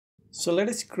So let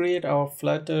us create our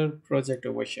Flutter project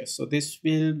over here. So this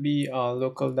will be a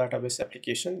local database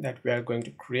application that we are going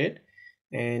to create,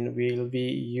 and we'll be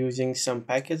using some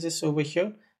packages over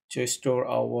here to store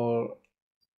our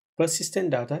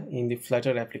persistent data in the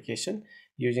Flutter application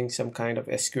using some kind of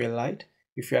SQLite.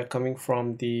 If you are coming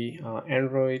from the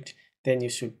Android, then you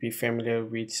should be familiar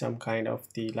with some kind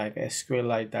of the like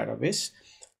SQLite database,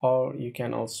 or you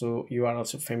are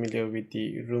also familiar with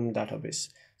the Room database.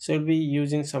 So we'll be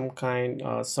using some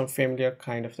familiar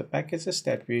kind of the packages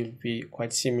that will be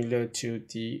quite similar to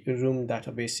the Room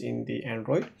database in the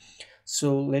Android.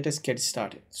 So let us get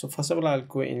started. So first of all, I'll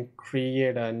go and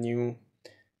create a new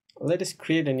let us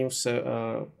create a new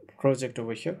project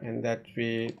over here, and that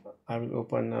way I will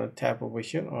open a tab over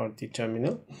here or the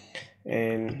terminal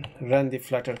and run the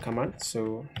Flutter command.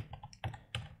 So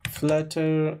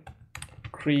Flutter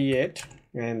create,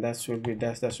 and that will be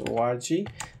dash-org.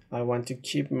 I want to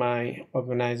keep my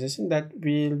organization. That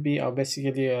will be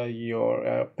basically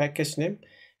your package name,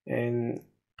 and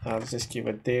I'll just give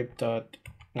a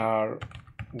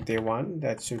dev.rd1.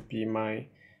 That should be my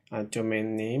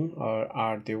domain name, or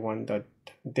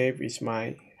rd1.dev is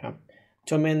my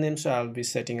domain name. So I'll be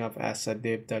setting up as a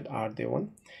dev.rd1,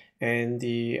 and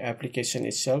the application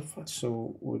itself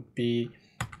so would be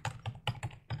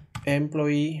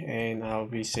employee, and I'll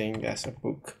be saying as a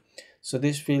book. So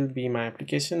this will be my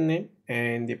application name,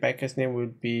 and the package name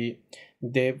would be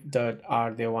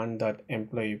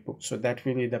dev.rd1.employeebook. So that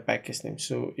will be the package name.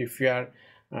 So if you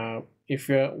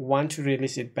want to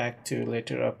release it back to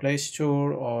later a Play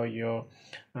Store or your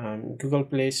Google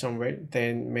Play somewhere,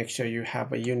 then make sure you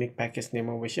have a unique package name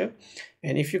over here.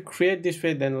 And if you create this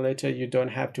way, then later you don't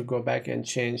have to go back and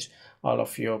change all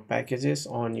of your packages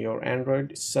on your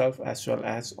Android itself as well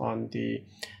as on the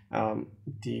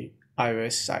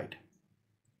iOS side.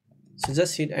 So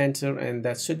just hit enter, and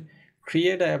that should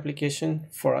create an application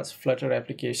for us, Flutter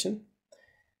application.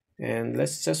 And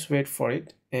let's just wait for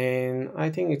it, and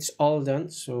I think it's all done.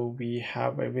 So we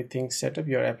have everything set up.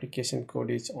 Your application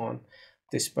code is on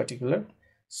this particular.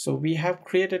 So we have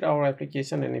created our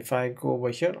application, and if I go over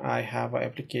here, I have an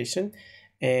application,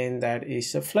 and that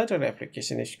is a Flutter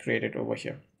application is created over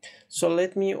here. So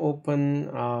let me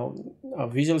open a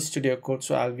Visual Studio Code.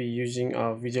 So I'll be using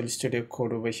a Visual Studio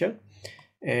Code over here,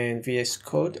 and VS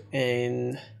Code.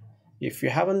 And if you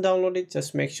haven't downloaded,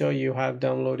 just make sure you have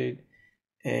downloaded.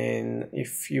 And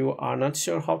if you are not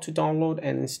sure how to download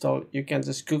and install, you can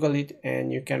just Google it,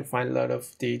 and you can find a lot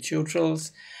of the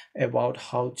tutorials about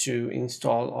how to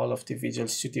install all of the Visual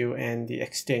Studio and the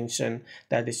extension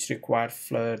that is required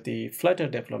for the Flutter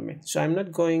development. So I'm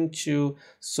not going to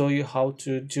show you how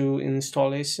to do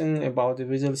installation about the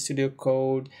Visual Studio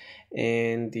Code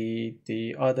and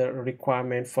the other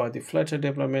requirement for the Flutter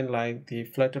development, like the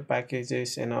Flutter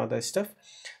packages and other stuff.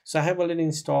 So I have already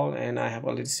installed, and I have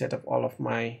already set up all of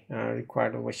my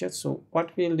required over here. So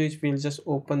what we'll do is we'll just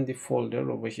open the folder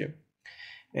over here,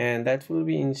 and that will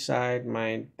be inside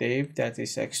my dev, that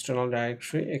is external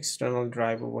directory, external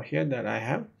drive over here that I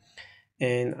have.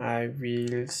 And I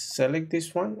will select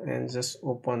this one and just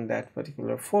open that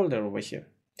particular folder over here.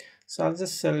 So I'll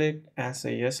just select as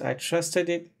a yes, I trusted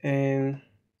it. And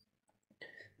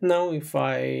now if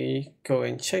I go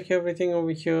and check everything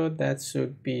over here, that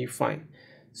should be fine.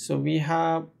 So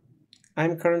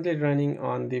I'm currently running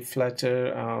on the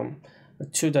Flutter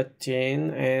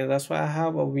 2.10, and that's why I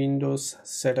have a Windows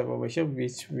setup over here,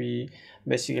 which we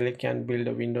basically can build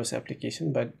a Windows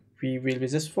application, but we will be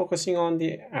just focusing on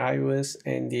the iOS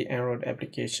and the Android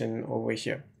application over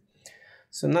here.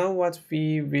 So now what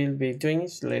we will be doing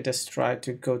is, let us try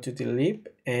to go to the lib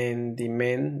and the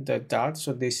main dot.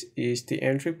 So this is the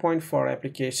entry point for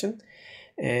application,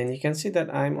 and you can see that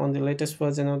I'm on the latest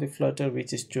version of the Flutter,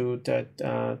 which is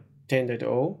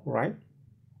 2.10.0, right?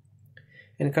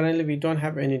 And currently we don't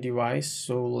have any device,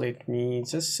 so let me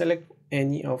just select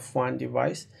any of one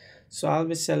device. So I'll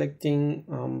be selecting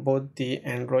both the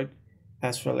Android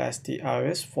as well as the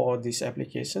iOS for this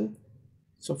application.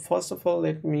 So first of all,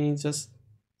 let me just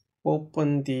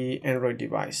open the Android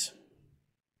device.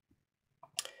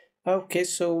 Okay,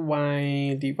 so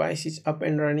my device is up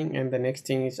and running, and the next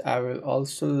thing is I will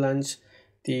also launch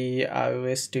the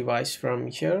iOS device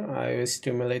from here, iOS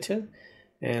stimulator,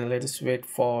 and let us wait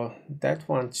for that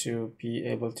one to be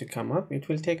able to come up. It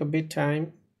will take a bit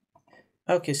time.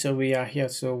 Okay, so we are here.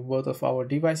 So both of our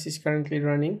devices currently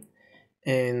running,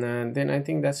 and then I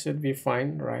think that should be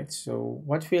fine, right? So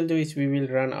what we'll do is we will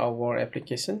run our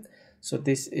application. So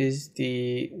this is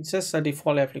just a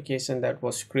default application that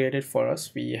was created for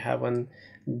us. We haven't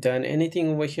done anything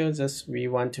over here, just we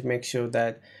want to make sure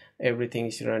that everything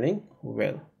is running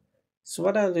well. So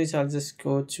what I'll do is I'll just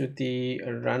go to the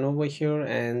run over here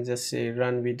and just say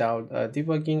run without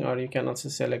debugging, or you can also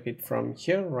select it from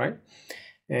here, right?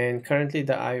 And currently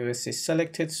the iOS is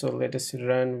selected, so let us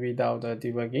run without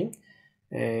debugging,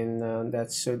 and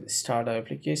that should start our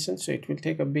application. So it will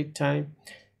take a bit time,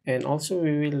 and also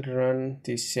we will run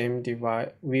the same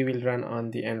device, we will run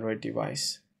on the Android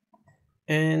device,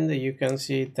 and you can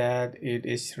see that it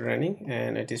is running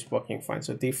and it is working fine.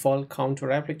 So default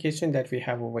counter application that we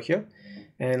have over here,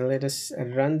 and let us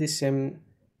run the same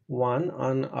one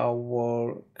on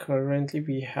our, currently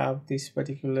we have this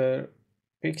particular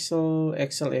Pixel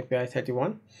XL API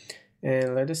 31,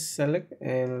 and let us select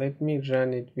and let me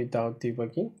run it without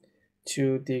debugging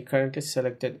to the currently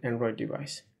selected Android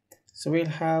device. So we'll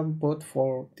have both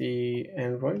for the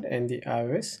Android and the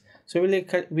iOS. So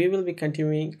we will be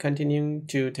continuing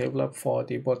to develop for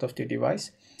the both of the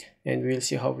device, and we'll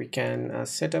see how we can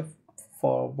set up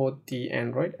for both the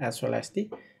Android as well as the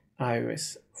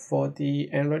iOS. For the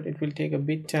Android, it will take a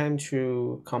bit time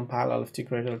to compile all of the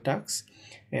Gradle tasks,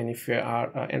 and if you are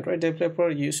an Android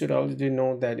developer, you should already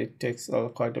know that it takes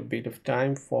quite a bit of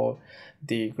time for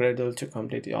the Gradle to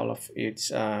complete all of its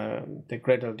the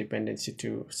Gradle dependency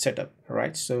to set up,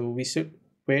 right? So we should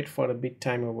wait for a bit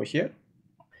time over here,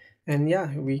 and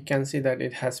yeah, we can see that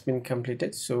it has been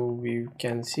completed. So we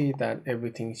can see that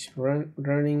everything is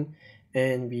running,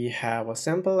 and we have a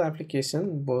sample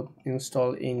application both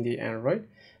installed in the Android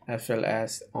as well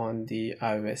as on the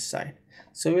iOS side.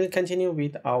 So we'll continue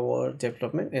with our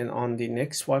development, and on the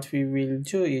next what we will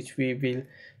do is we will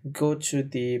go to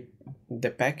the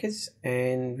package,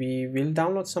 and we will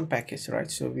download some package, right?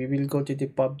 So we will go to the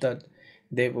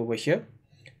pub.dev over here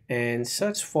and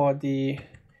search for the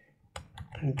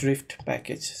drift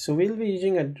package. So we'll be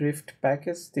using a drift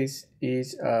package. This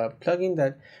is a plugin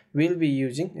that we'll be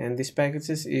using, and this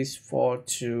packages is for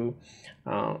to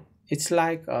it's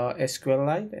like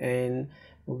SQLite, and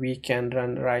we can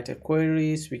write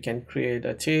queries, we can create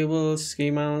a tables,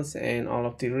 schemas, and all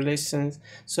of the relations.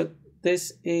 So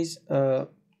this is the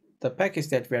package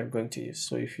that we are going to use.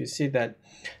 So if you see that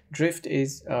drift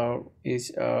is a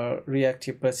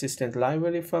reactive persistent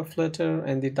library for Flutter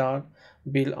and the Dart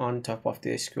built on top of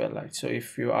the SQLite. So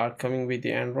if you are coming with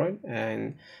the Android,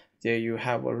 and there you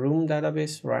have a room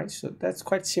database, right? So that's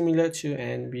quite similar to,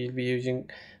 and we'll be using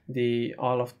the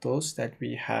all of those that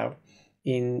we have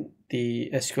in the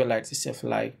SQLite itself,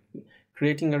 like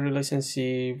creating a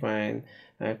relationship and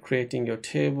creating your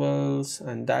tables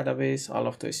and database, all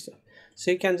of those stuff.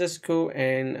 So you can just go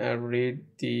and read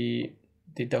the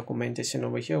documentation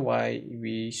over here why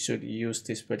we should use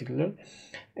this particular,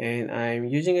 and I'm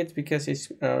using it because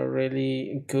it's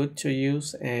really good to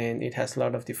use, and it has a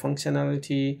lot of the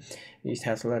functionality, it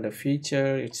has a lot of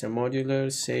feature, it's a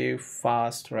modular, safe,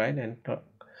 fast, right, and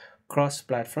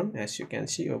cross-platform, as you can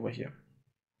see over here.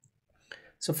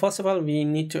 So first of all, we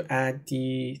need to add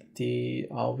a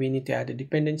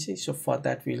dependency. So for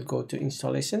that, we'll go to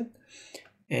installation,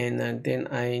 and then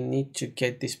I need to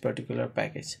get this particular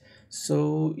package.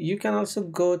 So you can also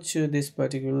go to this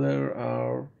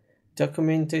particular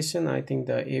documentation. I think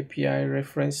the API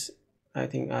reference,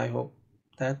 I hope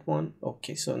that one.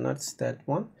 Okay, so not that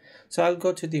one. So I'll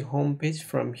go to the home page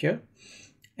from here,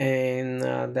 and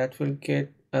that will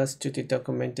get us to the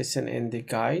documentation and the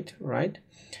guide, right?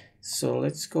 So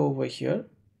let's go over here,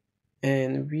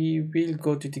 and we will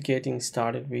go to the getting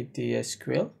started with the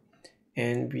SQL,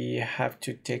 and we have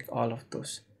to take all of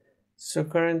those. So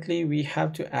currently we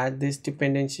have to add this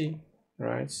dependency,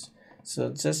 right?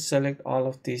 So just select all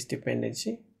of these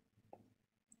dependency,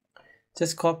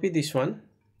 just copy this one,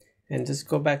 and just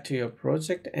go back to your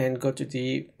project and go to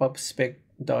the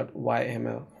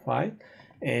pubspec.yml file,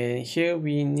 and here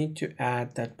we need to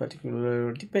add that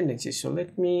particular dependency. So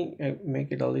let me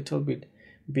make it a little bit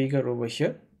bigger over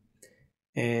here,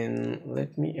 and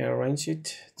let me arrange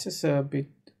it just a bit,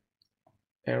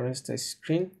 arrange the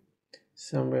screen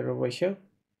somewhere over here.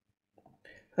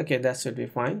 Okay, that should be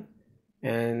fine,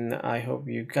 and I hope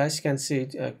you guys can see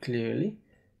it clearly.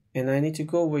 And I need to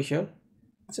go over here,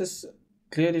 just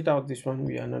clear it out, this one.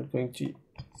 We are not going to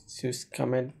use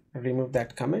comment, remove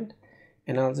that comment,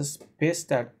 and I'll just paste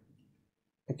that.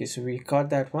 Okay, so we got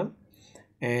that one,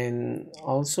 and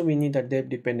also we need a dev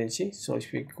dependency. So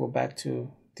if we go back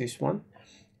to this one,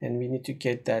 and we need to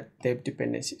get that dev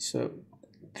dependency, so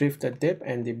drift the dev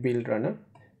and the build runner,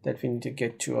 that we need to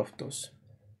get two of those.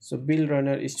 So build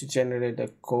runner is to generate the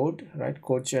code, right?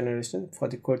 Code generation. For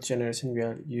the code generation, we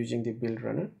are using the build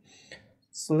runner.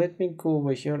 So let me go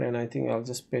over here, and I think I'll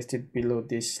just paste it below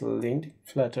this link,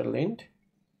 Flutter link,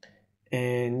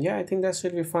 and yeah, I think that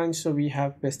should be fine. So we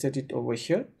have pasted it over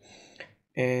here,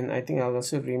 and I think I'll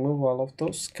also remove all of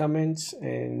those comments.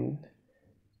 And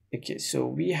okay, so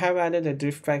we have added a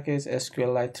drift package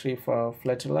SQLite 3 for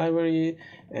Flutter library,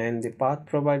 and the path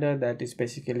provider that is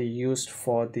basically used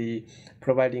for the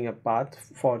providing a path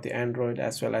for the Android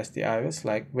as well as the iOS,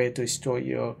 like where to store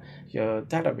your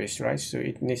database, right? So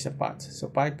it needs a path, so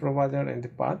path provider and the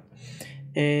path.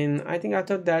 And I think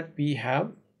after that we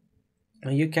have,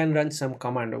 you can run some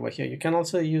command over here. You can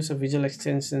also use a visual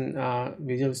extension,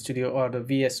 Visual Studio or the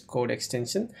VS Code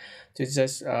extension, to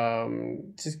just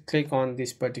click on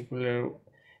this particular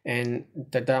and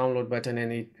the download button,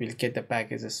 and it will get the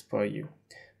packages for you.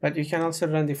 But you can also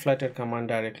run the Flutter command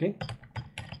directly.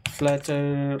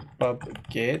 Flutter pub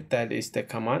get, that is the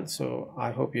command. So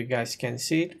I hope you guys can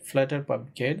see it, Flutter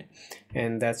pub get,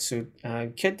 and that should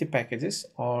get the packages.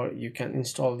 Or you can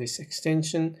install this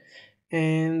extension,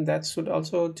 and that should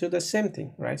also do the same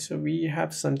thing, right? So we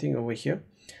have something over here.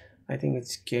 I think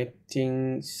it's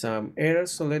getting some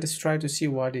errors, so let us try to see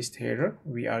what is the error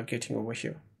we are getting over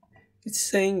here. It's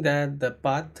saying that the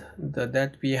path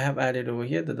that we have added over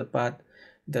here, that the path,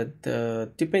 that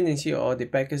the dependency or the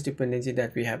package dependency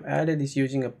that we have added is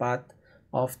using a path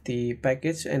of the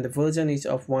package, and the version is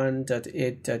of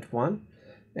 1.8.1,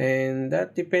 and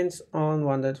that depends on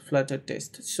one that Flutter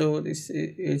test. So this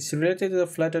is related to the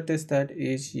Flutter test that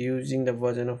is using the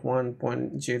version of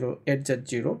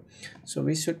 1.08.0. so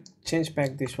we should change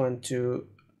back this one to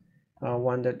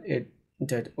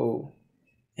 1.8.0,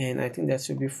 and I think that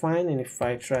should be fine. And if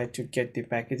I try to get the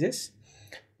packages,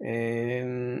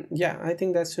 and yeah, I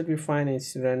think that should be fine.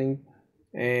 It's running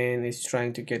and it's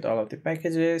trying to get all of the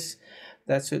packages.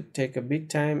 That should take a bit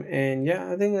time, and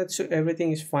yeah, I think that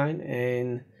everything is fine,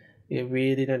 and if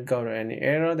we didn't got any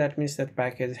error, that means that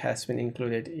package has been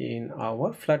included in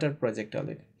our Flutter project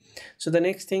already. So the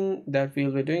next thing that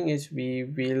we'll be doing is we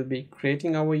will be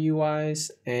creating our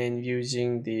UIs and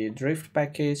using the drift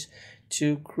package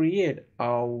to create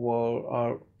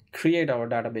our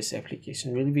database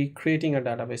application. We'll be creating a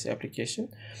database application.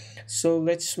 So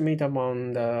let's meet up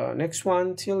on the next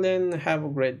one. Till then, have a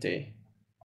great day.